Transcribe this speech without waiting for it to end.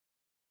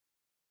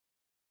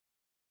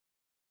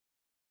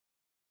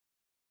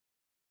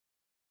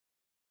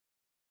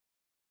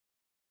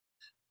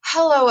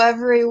Hello,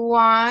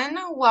 everyone.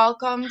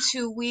 Welcome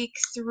to week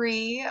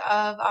 3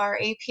 of our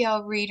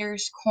APL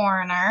Readers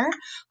Corner.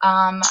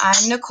 I'm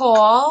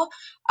Nicole.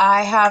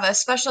 I have a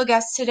special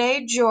guest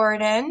today,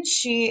 Jordan.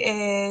 She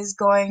is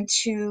going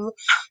to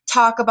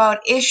talk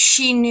about If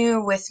She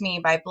Knew with Me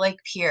by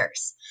Blake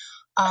Pierce.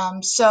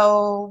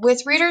 So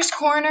with Readers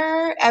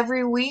Corner,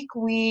 every week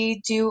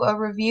we do a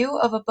review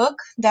of a book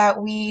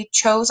that we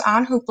chose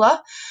on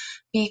Hoopla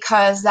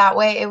because that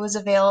way it was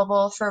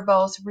available for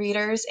both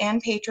readers and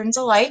patrons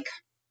alike.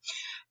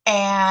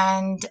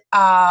 And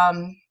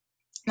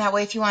that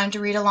way, if you wanted to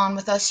read along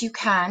with us, you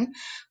can.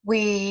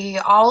 We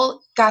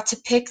all got to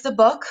pick the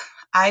book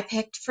I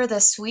picked for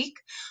this week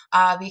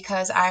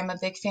because I'm a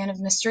big fan of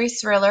mystery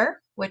thriller,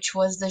 which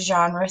was the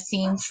genre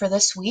theme for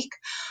this week.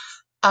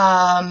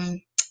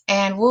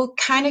 And we'll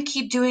kind of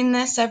keep doing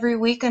this every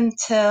week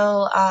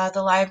until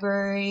the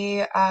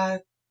library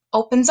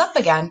opens up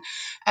again.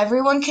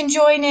 Everyone can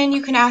join in.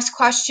 You can ask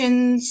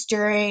questions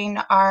during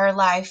our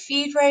live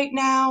feed right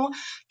now.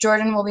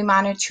 Jordan will be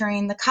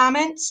monitoring the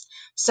comments,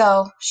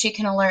 so she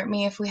can alert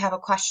me if we have a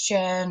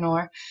question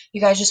or you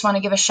guys just want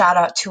to give a shout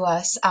out to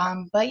us.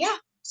 But yeah,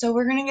 so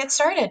we're going to get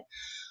started.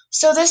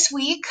 So this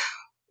week,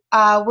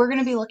 we're going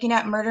to be looking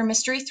at murder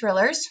mystery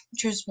thrillers,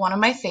 which is one of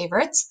my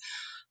favorites.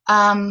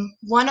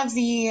 One of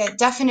the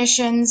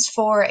definitions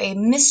for a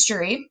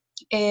mystery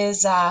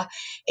is a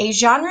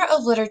genre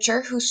of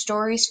literature whose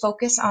stories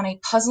focus on a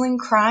puzzling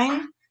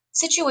crime,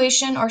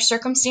 situation, or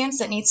circumstance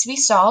that needs to be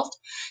solved.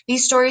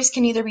 These stories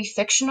can either be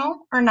fictional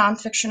or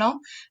non-fictional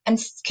and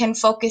can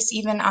focus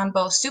even on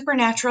both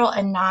supernatural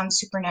and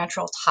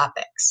non-supernatural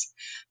topics.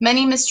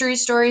 Many mystery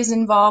stories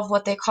involve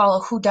what they call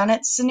a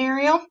whodunit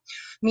scenario,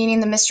 meaning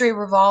the mystery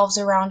revolves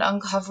around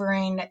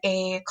uncovering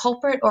a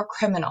culprit or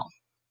criminal.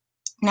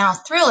 Now,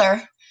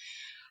 thriller,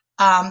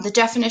 the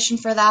definition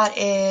for that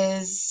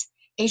is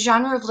a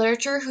genre of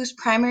literature whose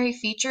primary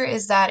feature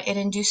is that it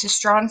induces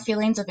strong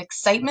feelings of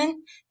excitement,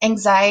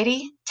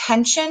 anxiety,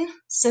 tension,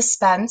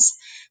 suspense,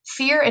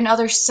 fear, and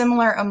other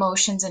similar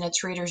emotions in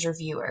its readers or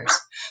viewers.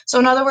 So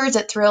in other words,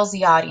 it thrills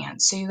the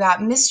audience. So you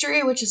got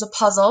mystery, which is a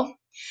puzzle,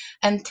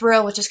 and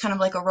thrill, which is kind of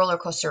like a roller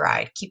coaster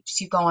ride,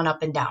 keeps you going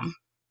up and down.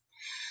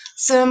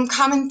 Some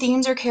common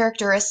themes or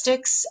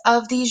characteristics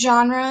of these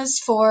genres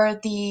for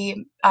the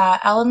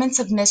elements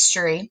of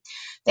mystery.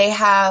 They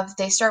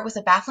start with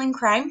a baffling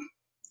crime,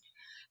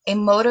 a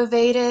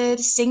motivated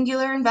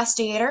singular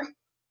investigator,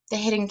 the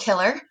hidden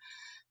killer.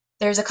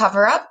 There's a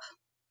cover-up,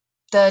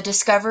 the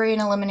discovery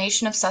and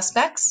elimination of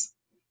suspects,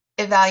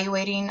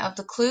 evaluating of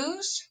the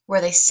clues,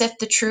 where they sift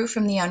the true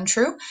from the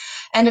untrue,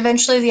 and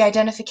eventually the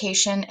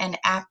identification and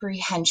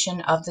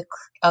apprehension of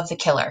the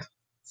killer.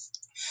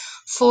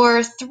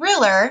 For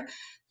thriller,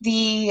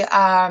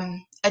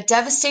 a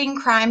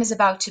devastating crime is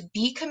about to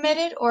be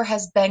committed or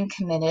has been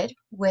committed,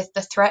 with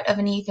the threat of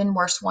an even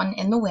worse one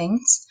in the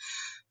wings.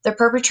 The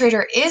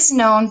perpetrator is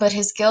known, but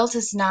his guilt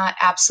is not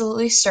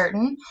absolutely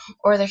certain,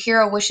 or the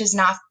hero wishes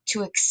not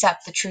to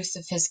accept the truth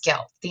of his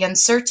guilt. The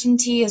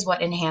uncertainty is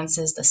what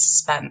enhances the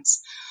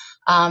suspense.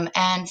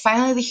 And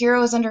finally, the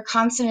hero is under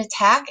constant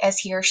attack as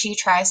he or she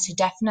tries to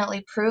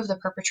definitely prove the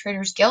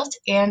perpetrator's guilt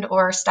and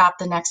or stop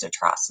the next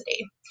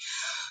atrocity.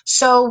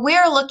 So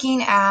we're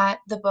looking at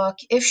the book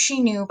If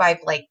She Knew by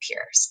Blake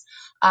Pierce.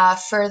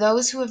 For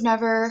those who have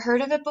never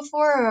heard of it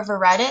before or ever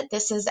read it,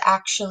 this is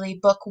actually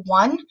book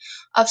 1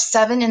 of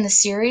 7 in the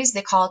series.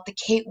 They call it the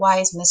Kate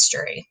Wise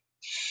Mystery.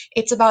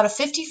 It's about a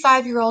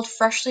 55-year-old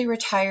freshly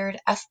retired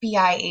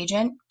FBI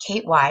agent,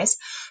 Kate Wise,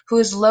 who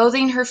is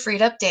loathing her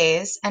freed-up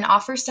days and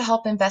offers to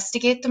help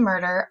investigate the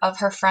murder of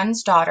her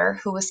friend's daughter,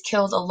 who was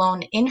killed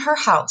alone in her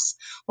house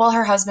while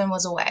her husband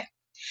was away.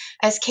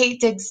 As Kate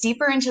digs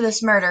deeper into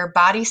this murder,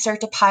 bodies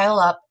start to pile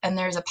up, and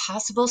there's a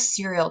possible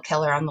serial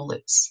killer on the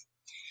loose.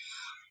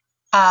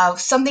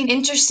 Something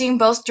interesting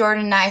both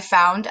Jordan and I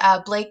found,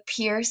 Blake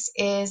Pierce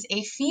is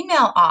a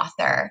female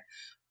author.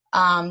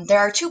 There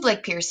are 2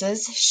 Blake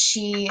Pierces.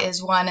 She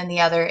is one and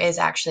the other is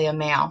actually a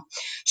male.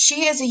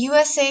 She is a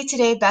USA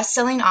Today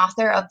best-selling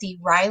author of the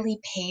Riley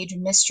Page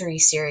Mystery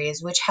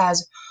Series, which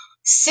has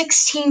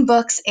 16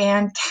 books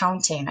and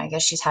counting. I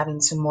guess she's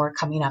having some more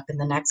coming up in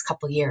the next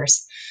couple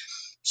years.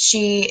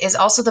 She is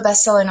also the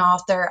best-selling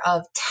author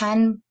of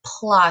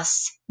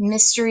 10-plus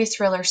mystery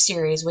thriller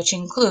series, which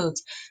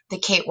includes the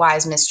Kate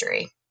Wise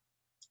Mystery.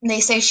 They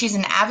say she's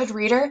an avid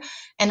reader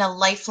and a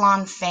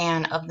lifelong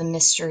fan of the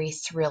mystery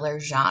thriller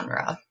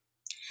genre.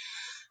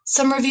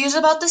 Some reviews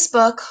about this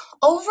book.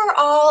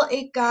 Overall,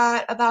 it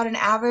got about an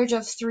average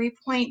of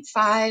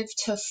 3.5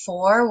 to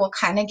 4. We'll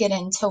kind of get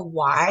into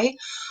why.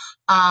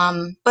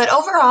 But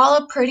overall,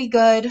 a pretty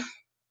good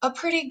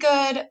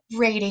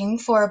rating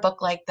for a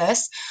book like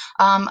this.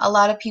 A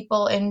lot of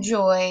people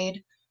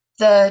enjoyed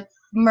the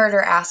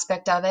murder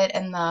aspect of it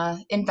and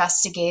the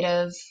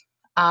investigative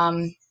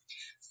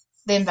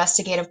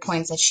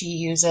points that she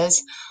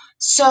uses.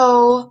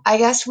 So I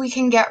guess we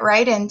can get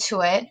right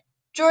into it.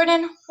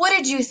 Jordan, what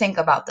did you think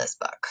about this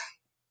book?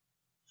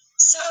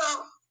 So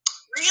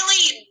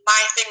really,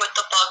 my thing with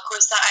the book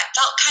was that I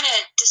felt kind of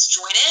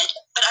disjointed,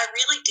 but I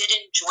really did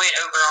enjoy it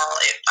overall.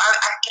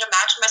 I could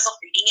imagine myself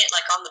reading it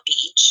like on the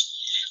beach.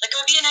 Like it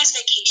would be a nice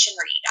vacation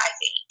read, I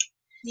think.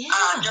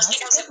 Yeah, just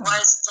because it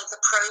was like the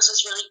prose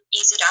was really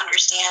easy to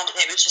understand and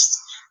it was just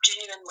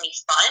genuinely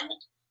fun.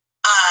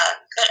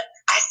 But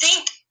I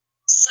think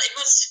it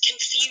was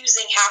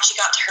confusing how she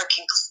got to her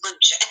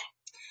conclusion.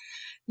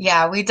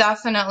 Yeah, we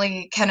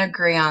definitely can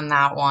agree on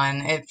that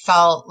one. It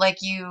felt like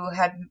you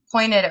had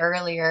pointed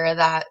earlier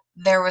that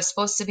there was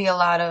supposed to be in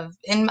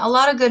a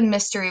lot of good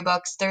mystery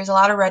books, there's a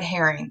lot of red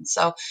herrings.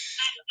 So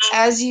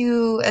as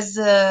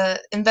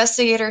the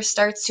investigator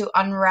starts to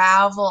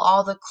unravel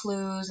all the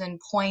clues and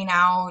point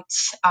out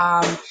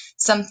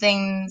some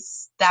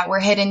things that were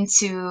hidden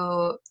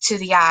to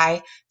the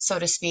eye, so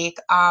to speak,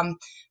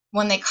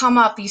 when they come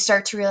up, you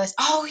start to realize,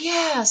 oh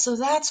yeah, so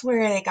that's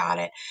where they got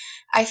it.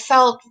 I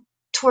felt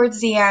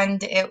towards the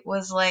end, it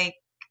was like,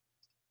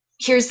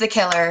 here's the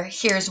killer,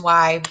 here's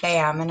why,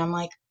 bam, and I'm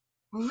like,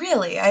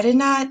 really? I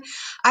didn't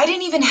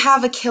even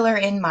have a killer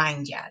in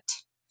mind yet.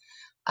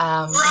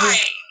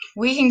 Right.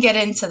 We can get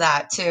into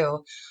that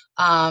too.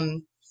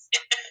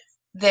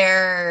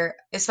 There,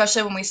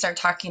 especially when we start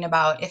talking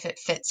about if it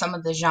fits some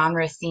of the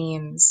genre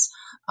themes.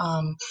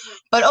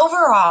 But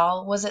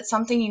overall, was it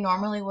something you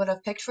normally would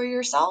have picked for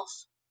yourself?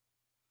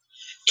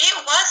 It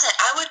wasn't.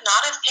 I would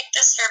not have picked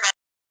this for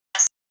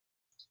myself.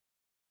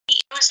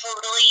 It was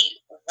totally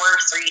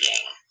worth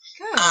reading.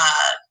 Good.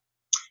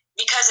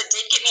 Because it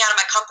did get me out of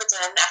my comfort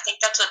zone. I think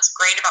that's what's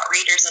great about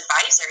Reader's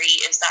Advisory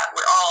is that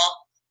we're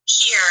all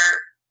here,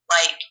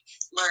 like,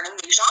 learning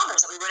new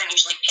genres that we wouldn't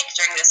usually pick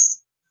during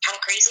this kind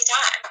of crazy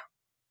time.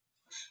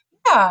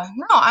 Yeah,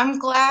 no, I'm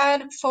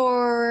glad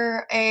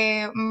for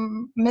a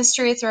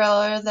mystery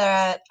thriller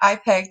that I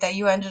picked that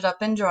you ended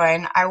up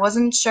enjoying. I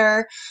wasn't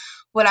sure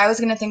what I was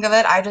going to think of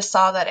it. I just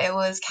saw that it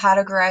was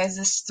categorized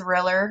as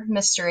thriller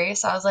mystery,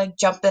 so I was like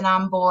jumping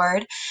on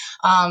board.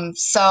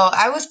 So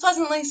I was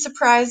pleasantly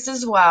surprised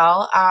as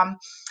well. I'm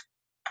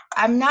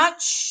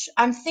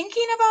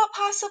thinking about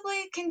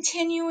possibly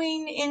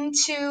continuing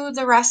into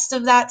the rest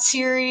of that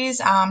series.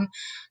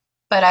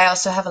 But I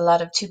also have a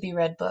lot of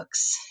to-be-read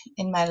books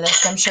in my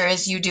list, I'm sure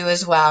as you do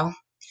as well.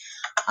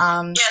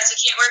 Yes, you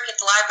can't work at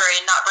the library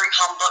and not bring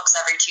home books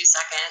every 2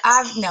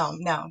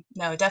 seconds.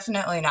 No,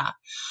 definitely not.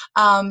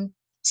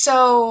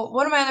 So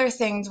one of my other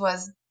things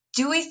was,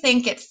 do we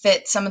think it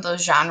fits some of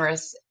those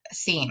genres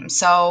themes?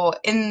 So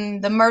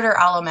in the murder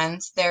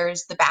elements,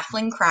 there's the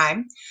baffling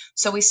crime.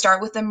 So we start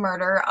with the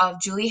murder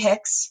of Julie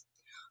Hicks,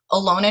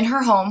 alone in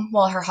her home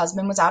while her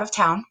husband was out of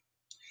town.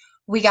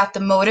 We got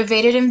the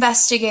motivated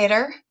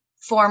investigator,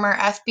 former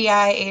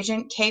FBI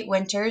agent Kate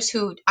Winters,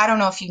 who, I don't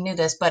know if you knew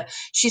this, but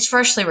she's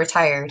freshly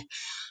retired.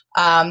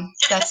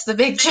 That's the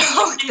big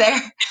joke there.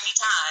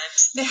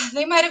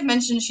 They might have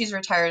mentioned she's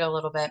retired a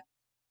little bit.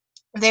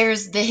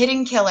 There's the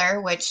hidden killer,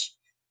 which,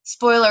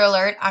 spoiler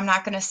alert, I'm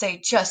not going to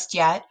say just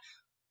yet,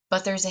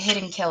 but there's a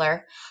hidden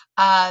killer.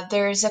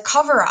 There's a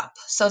cover-up.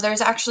 So there's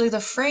actually the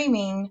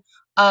framing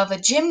of a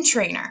gym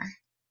trainer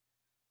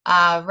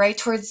right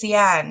towards the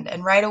end.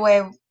 And right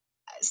away,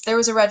 there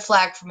was a red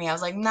flag for me. I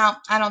was like, no,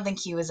 I don't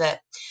think he was it.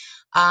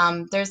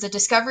 There's the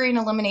discovery and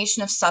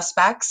elimination of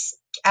suspects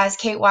as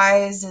Kate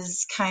Wise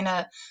is kind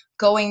of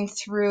going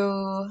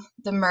through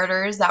the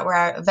murders that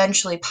were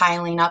eventually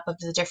piling up of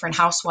the different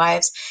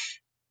housewives.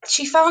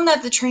 She found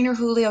that the trainer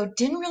Julio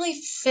didn't really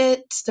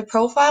fit the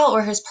profile,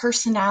 or his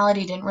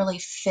personality didn't really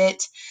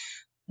fit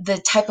the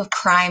type of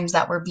crimes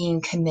that were being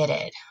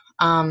committed.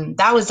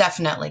 That was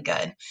definitely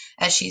good,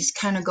 as she's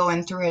kind of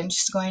going through it and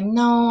just going,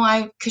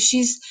 no, because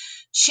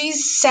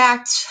she's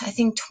sacked, I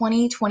think,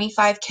 20,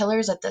 25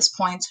 killers at this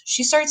point.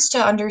 She starts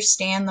to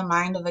understand the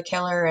mind of a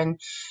killer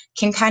and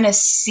can kind of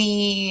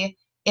see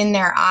in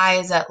their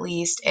eyes, at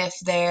least, if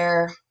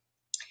they're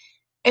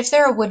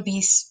a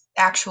would-be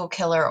actual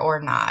killer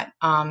or not.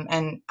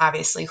 And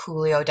obviously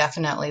Julio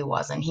definitely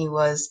wasn't. He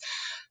was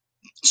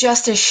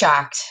just as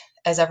shocked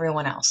as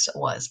everyone else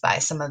was by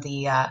some of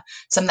the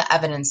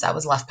evidence that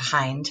was left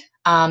behind.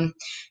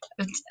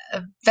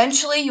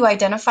 Eventually, you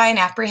identify and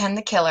apprehend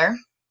the killer.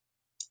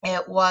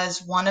 It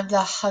was one of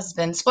the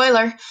husbands.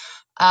 Spoiler.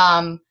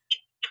 However,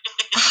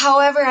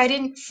 I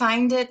didn't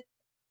find it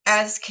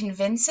as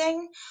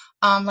convincing.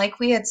 Like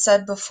we had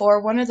said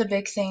before, one of the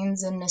big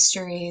things in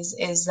mysteries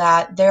is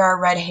that there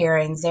are red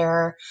herrings. There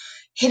are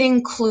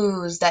hidden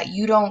clues that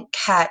you don't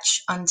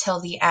catch until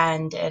the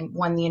end and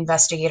when the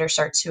investigator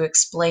starts to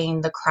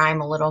explain the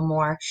crime a little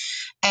more.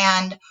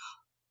 And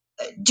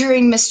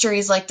during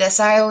mysteries like this,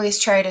 I always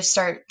try to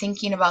start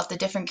thinking about the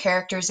different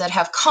characters that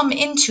have come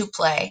into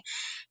play,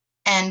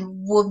 and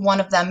would one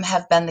of them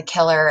have been the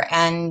killer?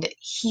 And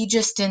he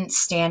just didn't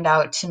stand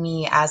out to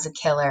me as a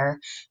killer,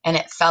 and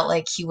it felt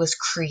like he was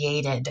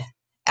created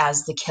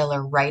as the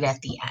killer right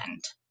at the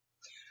end.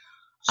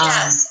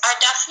 Yes, I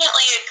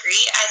definitely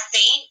agree. I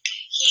think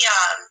he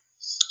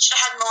should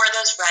have had more of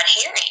those red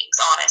herrings,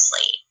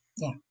 honestly.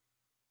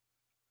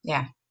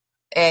 Yeah.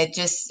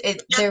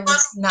 There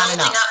was not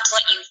enough. Building up to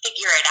let you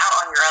figure it out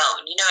on your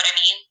own. You know what I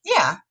mean?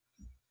 Yeah.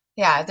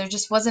 Yeah, there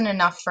just wasn't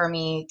enough for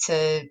me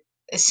to,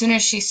 as soon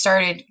as she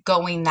started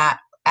going that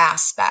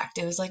aspect,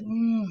 it was like,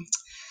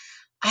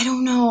 I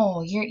don't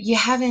know. You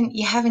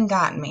haven't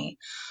gotten me.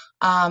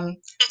 Um,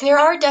 there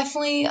are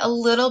definitely a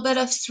little bit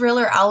of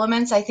thriller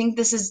elements. I think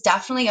this is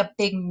definitely a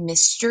big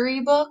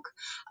mystery book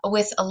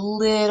with a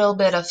little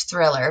bit of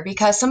thriller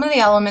because some of the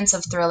elements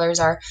of thrillers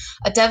are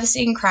a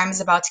devastating crime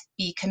is about to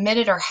be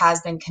committed or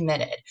has been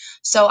committed.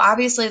 So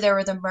obviously there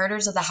were the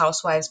murders of the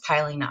housewives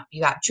piling up.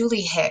 You got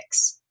Julie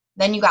Hicks,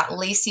 then you got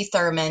Lacey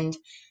Thurmond,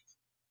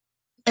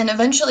 and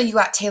eventually you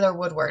got Taylor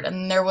Woodward.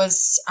 And there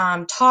was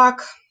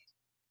talk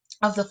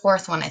of the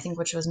fourth one, I think,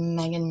 which was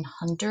Megan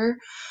Hunter,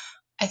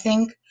 I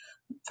think.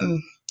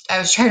 um, I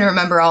was trying to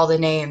remember all the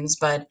names,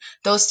 but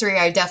those three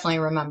I definitely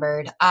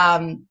remembered.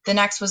 The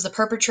next was the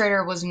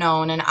perpetrator was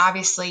known, and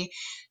obviously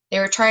they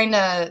were trying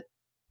to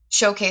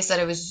showcase that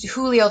it was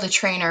Julio the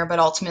trainer, but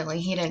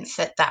ultimately he didn't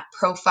fit that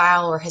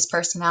profile or his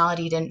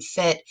personality didn't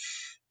fit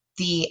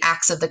the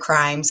acts of the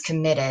crimes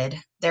committed.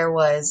 There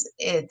was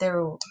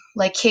there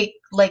like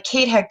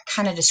Kate had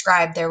kind of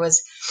described,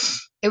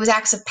 it was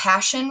acts of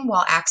passion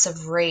while acts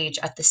of rage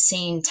at the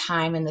same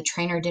time, and the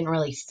trainer didn't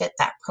really fit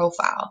that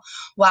profile.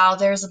 While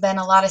there's been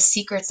a lot of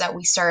secrets that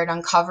we started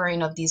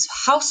uncovering of these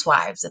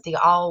housewives, that they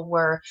all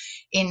were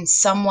in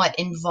somewhat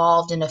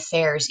involved in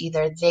affairs,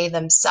 either they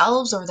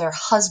themselves or their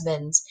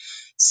husbands.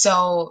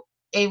 So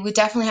it would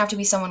definitely have to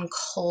be someone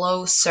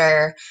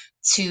closer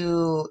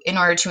to in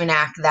order to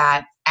enact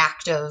that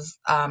act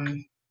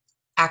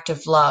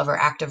of love or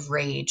act of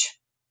rage.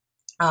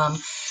 Um,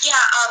 Yeah,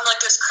 like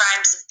those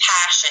crimes of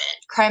passion.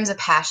 Crimes of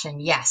passion.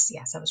 Yes,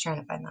 yes. I was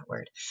trying to find that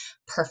word.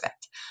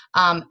 Perfect.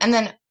 And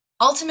then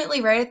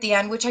ultimately, right at the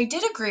end, which I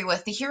did agree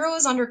with, the hero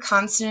is under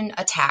constant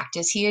attack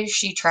as he or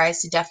she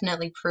tries to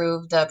definitely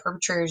prove the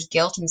perpetrator's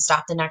guilt and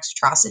stop the next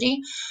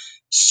atrocity.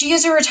 She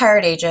is a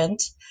retired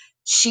agent.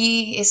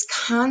 She is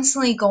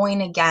constantly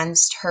going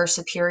against her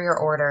superior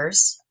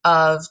orders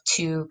of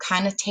to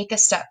kind of take a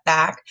step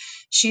back.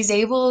 She's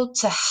able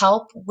to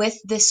help with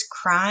this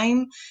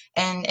crime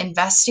and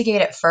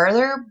investigate it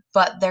further,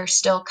 but they're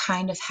still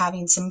kind of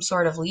having some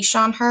sort of leash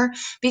on her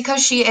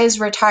because she is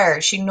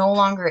retired. She no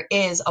longer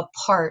is a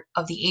part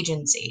of the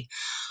agency.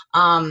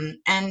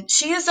 And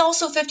she is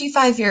also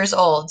 55 years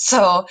old,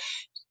 so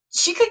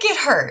she could get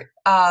hurt.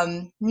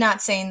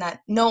 Not saying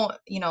that no,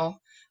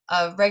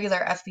 a regular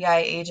FBI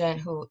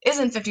agent who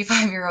isn't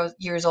 55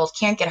 years old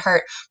can't get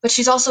hurt, but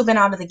she's also been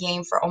out of the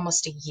game for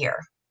almost a year.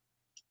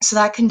 So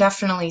that can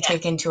definitely Yeah.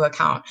 take into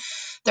account.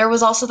 There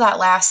was also that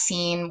last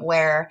scene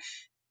where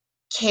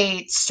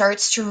Kate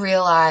starts to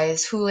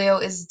realize Julio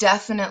is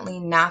definitely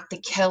not the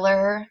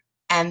killer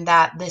and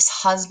that this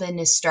husband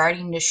is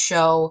starting to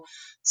show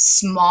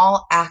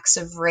small acts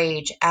of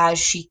rage as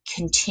she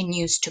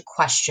continues to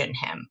question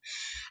him.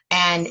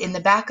 And in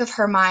the back of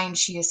her mind,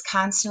 she is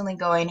constantly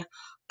going,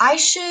 I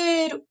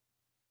should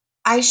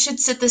I should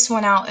sit this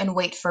one out and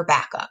wait for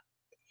backup.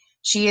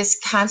 She is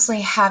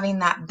constantly having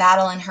that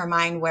battle in her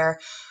mind where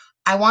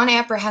I want to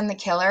apprehend the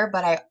killer,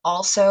 but I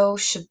also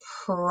should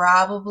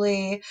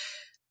probably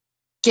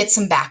get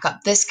some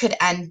backup. This could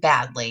end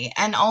badly.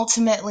 And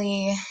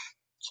ultimately,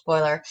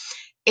 spoiler,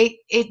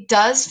 it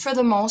does for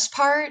the most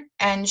part,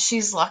 and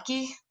she's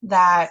lucky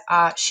that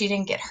she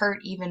didn't get hurt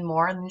even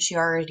more than she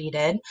already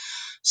did.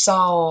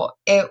 So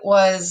it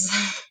was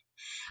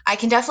I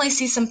can definitely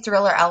see some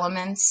thriller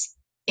elements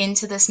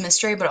into this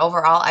mystery, but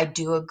overall, I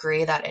do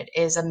agree that it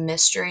is a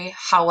mystery.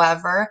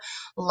 However,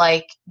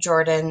 like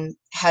Jordan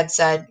had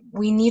said,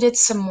 we needed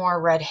some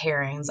more red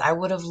herrings. I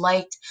would have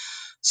liked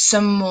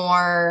some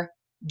more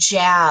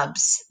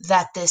jabs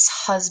that this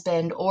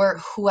husband or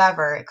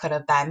whoever it could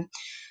have been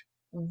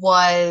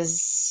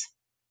was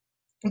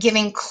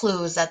giving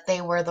clues that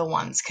they were the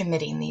ones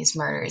committing these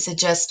murders.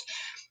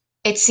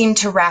 It seemed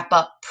to wrap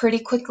up pretty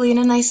quickly in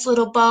a nice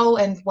little bow,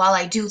 and while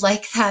I do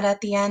like that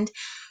at the end,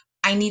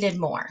 I needed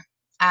more.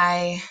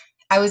 I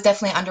I was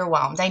definitely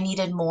underwhelmed. I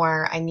needed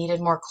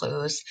more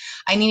clues.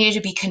 I needed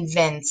to be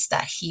convinced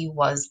that he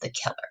was the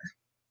killer.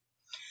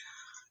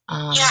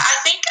 Yeah, I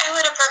think I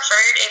would have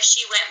preferred if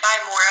she went by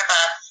more of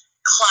a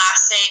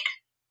classic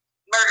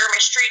murder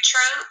mystery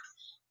trope.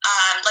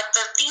 Like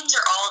the themes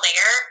are all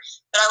there,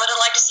 but I would have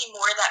liked to see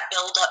more of that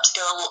build up to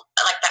go,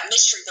 like that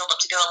mystery build up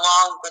to go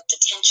along with the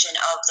tension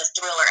of the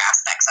thriller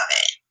aspects of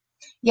it.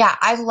 Yeah,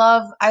 I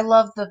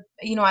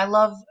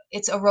love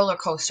it's a roller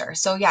coaster.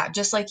 So yeah,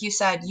 just like you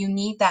said, you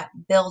need that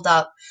build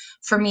up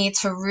for me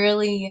to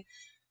really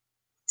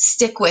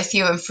stick with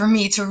you and for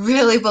me to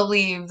really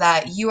believe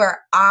that you're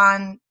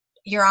on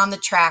the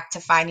track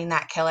to finding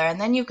that killer, and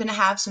then you can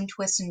have some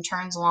twists and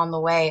turns along the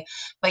way.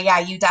 But yeah,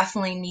 you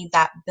definitely need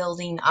that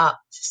building up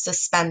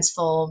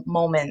suspenseful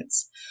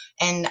moments,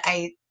 and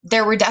I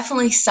there were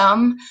definitely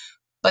some,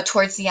 but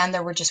towards the end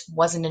there were just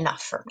wasn't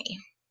enough for me.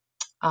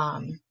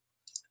 um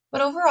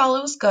but overall,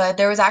 it was good.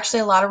 There was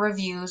actually a lot of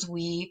reviews.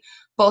 We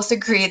both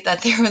agreed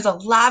that there was a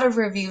lot of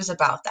reviews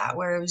about that,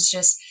 where it was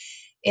just,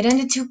 it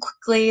ended too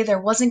quickly.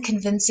 There wasn't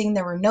convincing.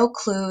 There were no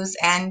clues.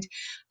 And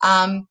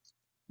um,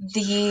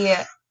 the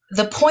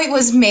the point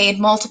was made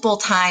multiple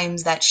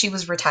times that she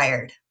was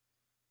retired.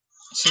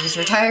 She was Mm-hmm.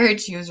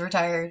 retired. She was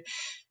retired.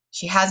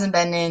 She hasn't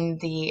been in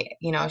the,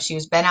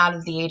 she's been out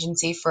of the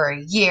agency for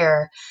a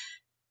year.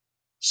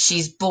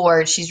 She's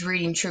bored. She's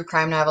reading true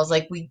crime novels.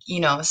 Like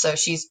so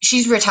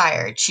she's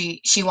retired.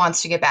 She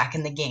wants to get back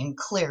in the game,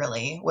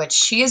 clearly, which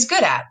she is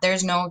good at.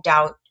 There's no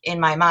doubt in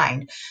my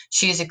mind.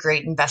 She is a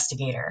great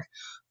investigator.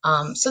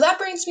 So that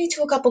brings me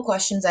to a couple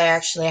questions I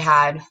actually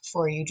had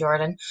for you,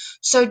 Jordan.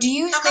 So do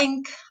you Okay.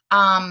 think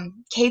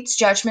Kate's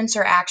judgments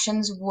or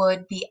actions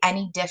would be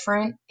any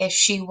different if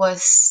she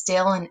was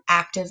still an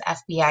active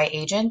FBI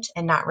agent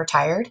and not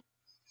retired?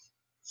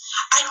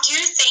 I do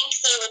think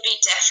they would be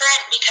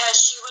different because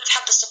she would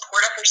have the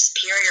support of her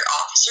superior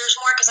officers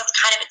more, because that's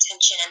kind of a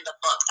tension in the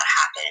book that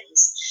happens.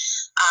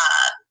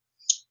 Uh,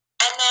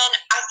 and then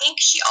I think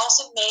she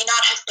also may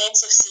not have been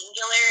so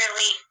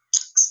singularly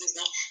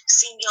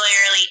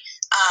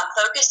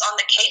focused on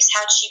the case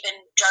had she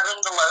been juggling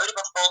the load of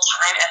a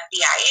full-time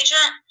FBI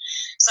agent.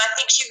 So I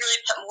think she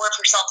really put more of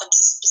herself into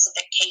a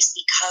specific case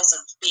because of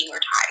being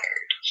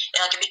retired.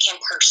 It became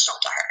personal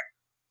to her.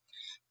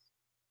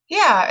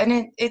 Yeah,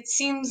 and it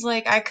seems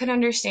like I could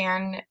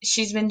understand.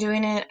 She's been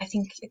doing it, I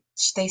think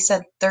they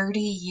said 30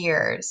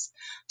 years.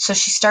 So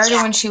she started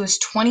Yeah. when she was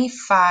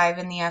 25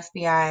 in the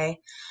FBI,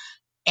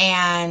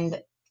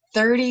 and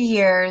 30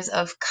 years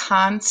of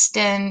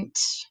constant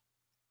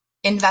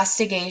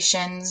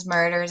investigations,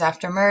 murders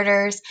after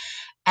murders,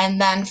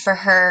 and then for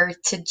her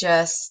to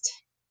just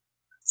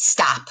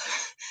stop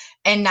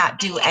and not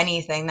do Mm-hmm.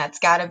 anything. That's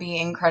got to be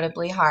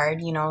incredibly hard.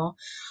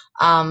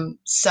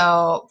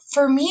 So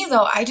for me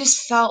though, I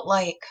just felt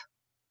like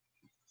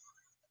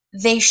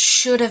they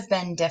should have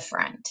been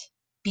different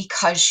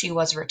because she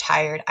was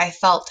retired. I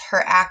felt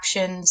her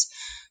actions,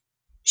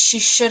 she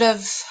should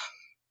have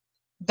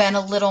been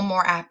a little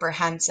more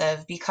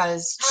apprehensive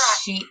because Right.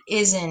 she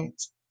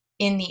isn't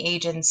in the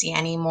agency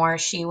anymore.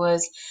 She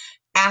was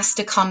asked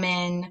to come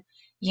in,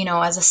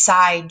 as a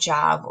side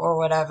job or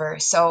whatever.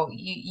 So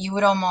you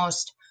would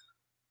almost,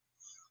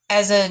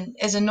 as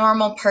a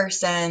normal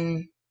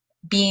person,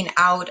 being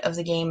out of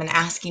the game and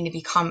asking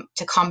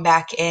to come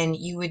back in,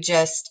 you would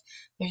just,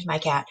 there's my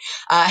cat.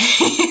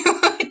 You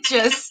would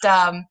just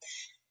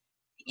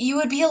you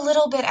would be a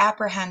little bit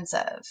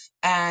apprehensive.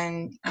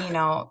 And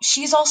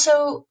she's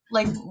also,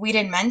 like, we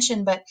didn't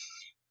mention, but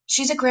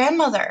she's a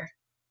grandmother.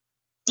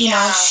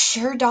 Yeah.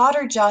 Her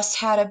daughter just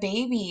had a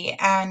baby,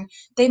 and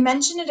they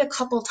mentioned it a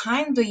couple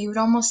times, but you would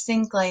almost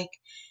think like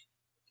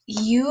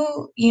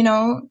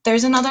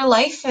there's another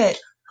life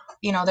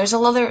there's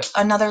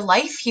another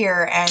life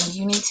here, and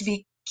you need to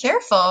be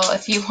careful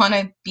if you want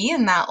to be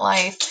in that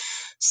life.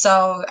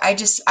 So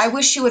I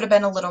wish she would have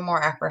been a little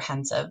more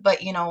apprehensive,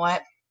 but you know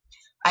what?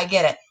 I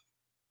get it.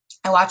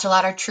 I watch a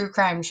lot of true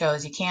crime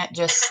shows. You can't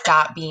just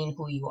stop being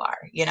who you are.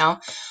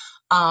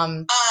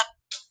 Um, uh,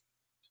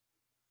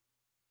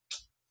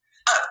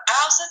 Oh, I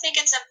also think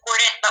it's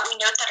important that we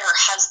note that her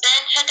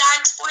husband had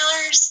died,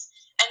 spoilers,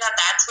 and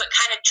that's what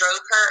kind of drove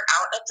her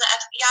out of the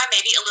FBI,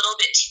 maybe a little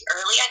bit too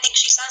early, I think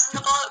she says in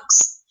the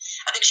books.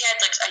 I think she had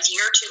like a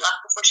year or two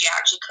left before she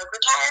actually could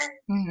retire.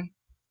 mhm.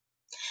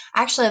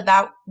 Actually,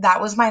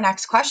 that was my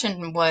next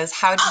question, was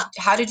Oh,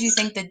 how did you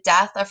think the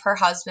death of her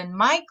husband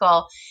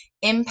Michael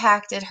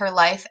impacted her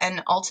life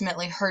and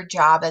ultimately her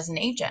job as an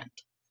agent?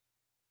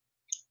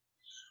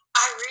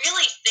 I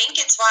really think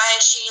it's why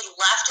she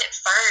left at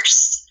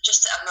first,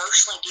 just to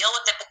emotionally deal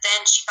with it, but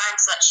then she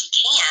finds that she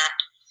can't.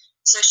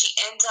 So she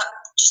ends up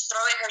just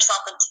throwing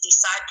herself into these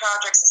side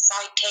projects, a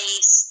side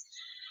case,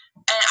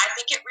 and I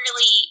think it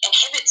really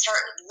inhibits her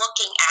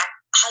looking at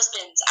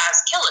husbands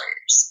as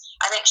killers.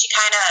 I think she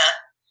kind of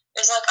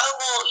is like, oh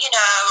well,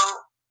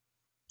 I'm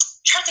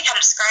trying to think how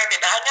to describe it,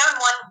 but I know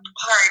in one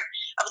part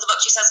of the book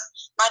she says,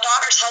 "My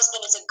daughter's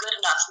husband is a good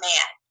enough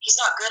man. He's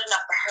not good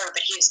enough for her,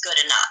 but he is good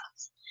enough."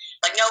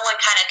 Like no one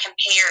kind of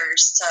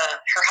compares to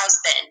her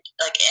husband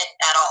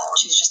at all.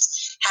 She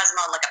just has him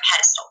on like a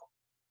pedestal.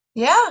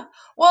 Yeah.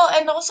 Well,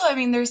 and also, I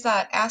mean, there's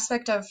that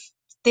aspect of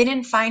they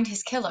didn't find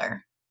his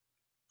killer.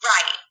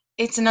 Right.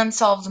 It's an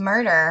unsolved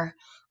murder.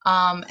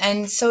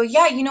 And so,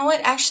 yeah, you know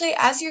what? Actually,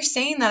 as you're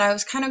saying that, I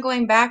was kind of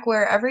going back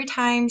where every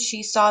time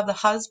she saw the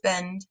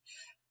husband,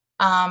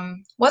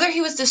 whether he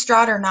was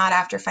distraught or not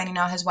after finding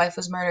out his wife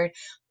was murdered,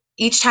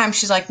 each time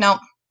she's like, nope,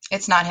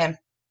 it's not him.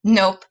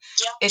 Nope,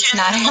 Yeah. She it's hasn't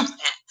not even him.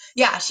 looked at him.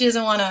 Yeah, she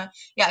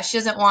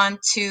doesn't want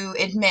to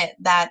admit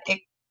that it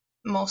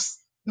most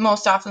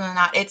often than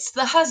not it's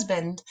the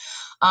husband.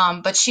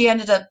 But she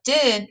ended up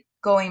did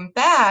going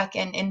back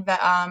and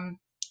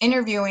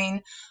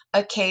interviewing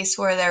a case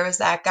where there was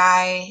that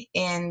guy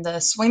in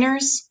the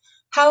swingers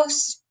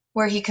house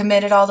where he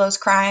committed all those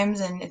crimes,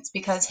 and it's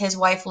because his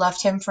wife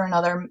left him for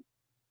another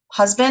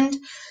husband.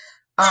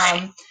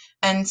 Right.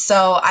 And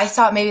so I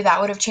thought maybe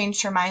that would have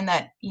changed her mind,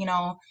 that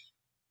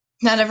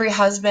not every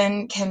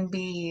husband can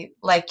be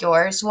like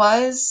yours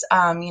was.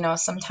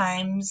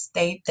 Sometimes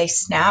they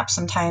snap,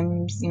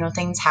 sometimes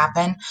things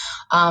happen.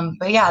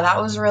 But yeah,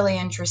 that was really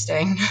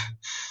interesting.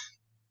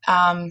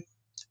 um,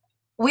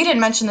 we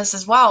didn't mention this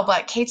as well,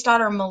 but Kate's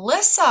daughter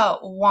Melissa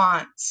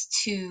wants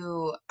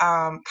to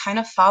kind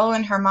of follow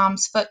in her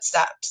mom's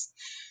footsteps.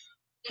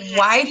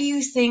 Why do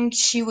you think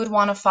she would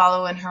want to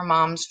follow in her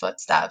mom's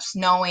footsteps,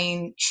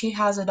 knowing she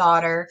has a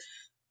daughter,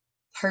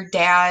 her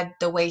dad,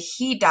 the way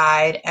he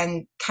died,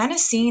 and kind of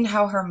seeing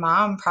how her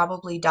mom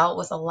probably dealt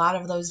with a lot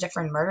of those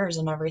different murders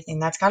and everything?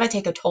 That's got to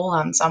take a toll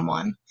on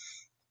someone.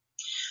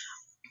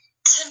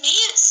 To me,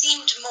 it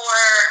seemed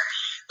more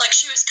like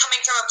she was coming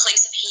from a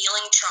place of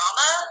healing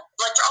trauma,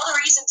 like for all the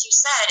reasons you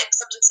said,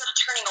 except instead of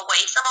turning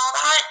away from all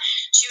that,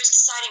 she was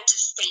deciding to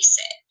face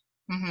it.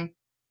 Mm-hmm.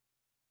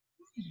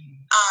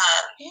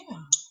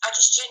 Yeah. I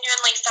just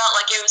genuinely felt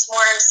like it was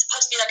more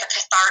supposed to be like a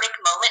cathartic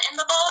moment in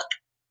the book.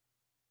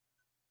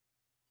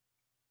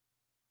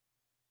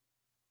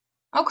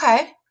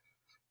 Okay.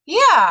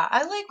 Yeah,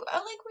 I like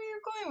where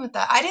you're going with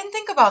that. I didn't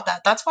think about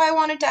that. That's why I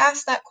wanted to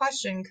ask that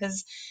question,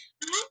 because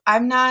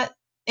I'm not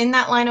in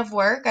that line of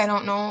work. I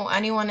don't know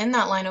anyone in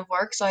that line of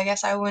work, so I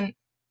guess I wouldn't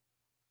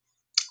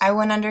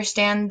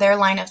understand their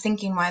line of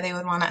thinking why they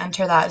would want to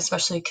enter that,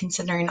 especially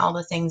considering all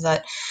the things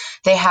that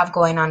they have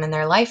going on in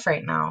their life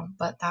right now.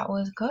 But that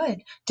was good.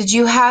 Did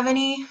you have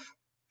any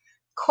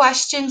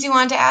questions you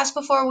wanted to ask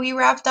before we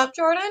wrapped up,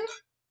 Jordan?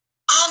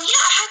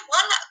 Yeah, I had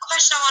one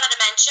question I wanted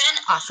to mention.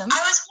 Awesome. I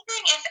was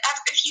wondering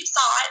if you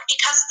thought,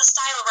 because of the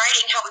style of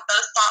writing, how we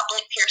both thought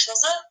Blake Pierce was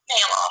a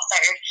male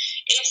author,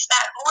 if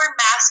that more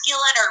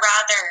masculine or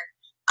rather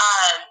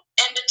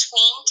in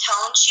between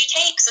tone she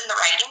takes in the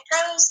writing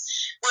prose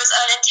was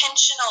an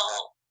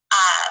intentional,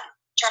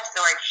 trying to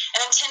think the word,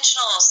 an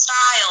intentional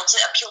style to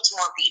appeal to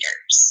more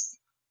readers.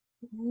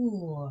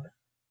 Ooh.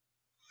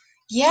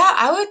 Yeah,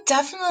 I would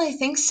definitely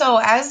think so.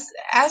 As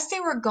they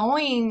were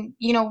going,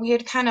 we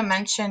had kind of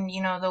mentioned,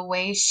 the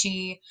way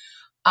she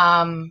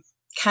um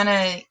kind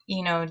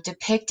of,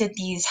 depicted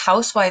these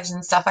housewives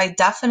and stuff. I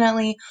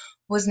definitely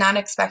was not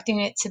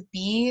expecting it to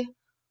be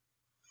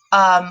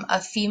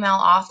a female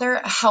author.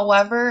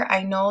 However,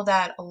 I know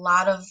that a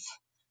lot of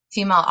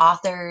female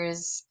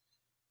authors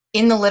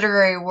in the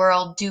literary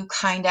world do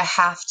kind of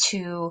have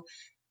to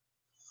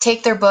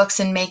take their books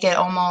and make it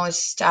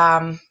almost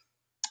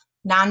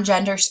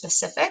non-gender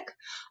specific.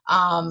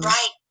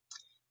 Right.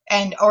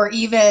 And or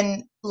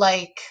even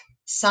like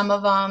some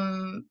of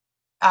them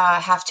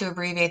have to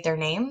abbreviate their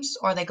names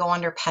or they go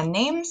under pen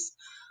names.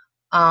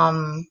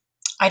 Um,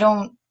 I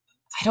don't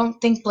I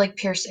don't think Blake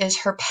Pierce is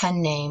her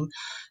pen name,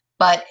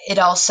 but it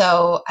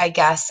also, I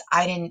guess,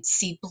 I didn't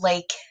see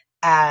Blake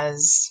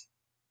as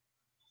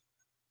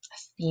a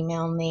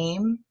female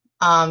name.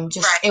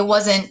 Just Right. it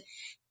wasn't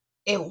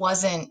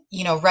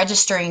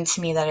registering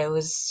to me that it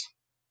was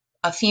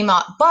a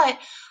female. But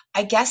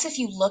I guess if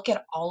you look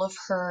at all of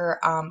her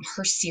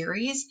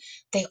series,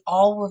 they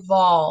all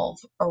revolve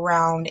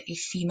around a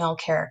female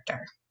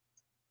character.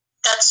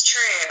 That's true.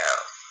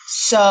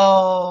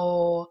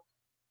 So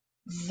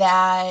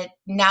that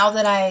now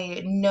that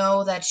I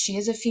know that she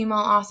is a female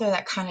author,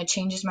 that kind of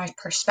changes my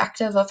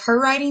perspective of her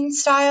writing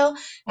style.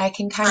 I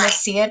can kind of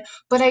see it.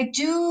 But I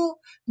do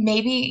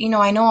maybe,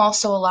 I know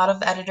also a lot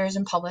of editors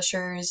and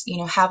publishers,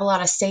 have a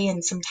lot of say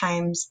in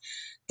sometimes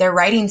their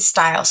writing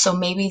style. So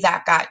maybe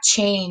that got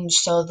changed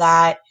so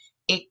that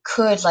it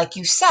could, like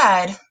you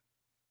said,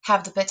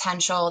 have the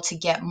potential to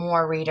get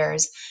more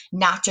readers,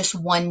 not just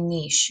one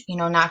niche,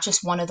 not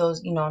just one of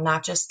those,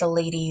 not just the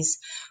ladies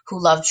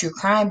who love true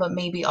crime, but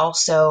maybe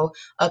also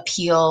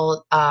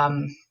appeal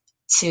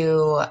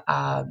to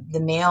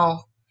the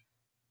male,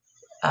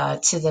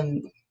 to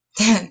the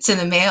to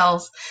the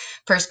male's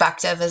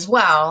perspective as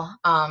well.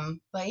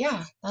 But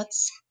yeah, that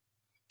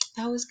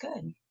was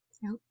good.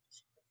 Yep.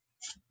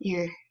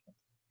 You're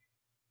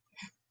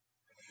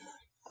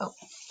oh.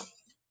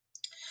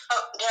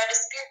 Oh, did I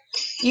disappear?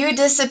 You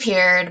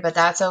disappeared, but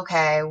that's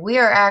okay. We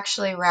are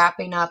actually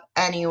wrapping up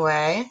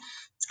anyway.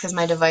 It's because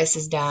my device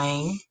is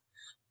dying.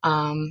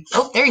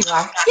 Oh, there you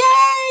are.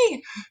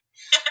 Yay!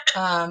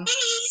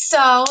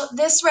 So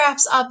this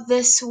wraps up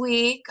this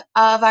week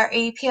of our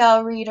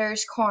APL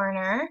Readers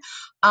Corner.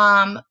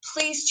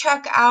 Please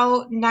check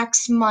out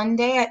next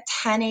Monday at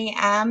 10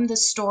 a.m. the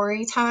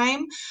story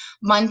time.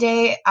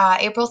 Monday,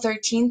 April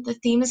 13th, the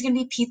theme is going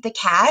to be Pete the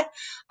Cat.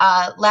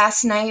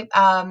 Last night,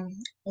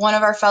 one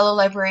of our fellow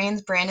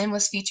librarians, Brandon,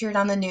 was featured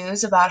on the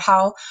news about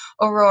how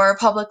Aurora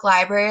Public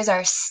Libraries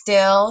are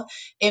still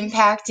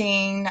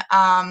impacting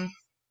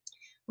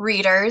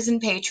readers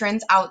and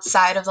patrons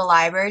outside of the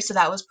library. So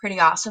that was pretty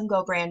awesome.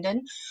 Go,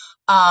 Brandon.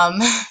 Um,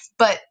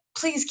 but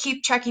please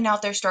keep checking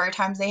out their story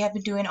times. They have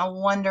been doing a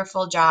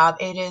wonderful job.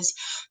 It is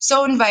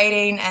so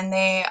inviting, and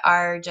they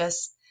are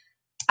just,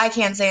 I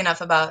can't say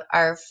enough about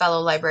our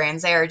fellow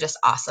librarians. They are just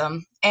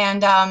awesome.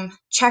 And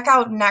check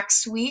out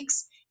next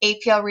week's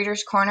APL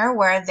Readers Corner,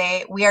 where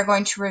we are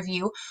going to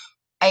review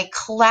a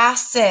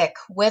classic,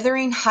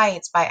 Wuthering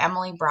Heights by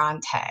Emily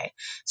Bronte.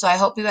 So I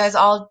hope you guys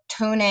all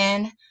tune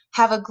in.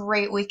 Have a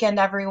great weekend,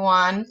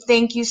 everyone.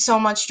 Thank you so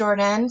much,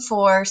 Jordan,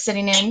 for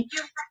sitting in. Thank you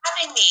for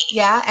having me.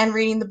 Yeah, and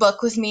reading the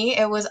book with me.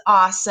 It was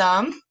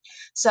awesome.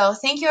 So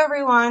thank you,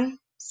 everyone.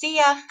 See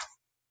ya.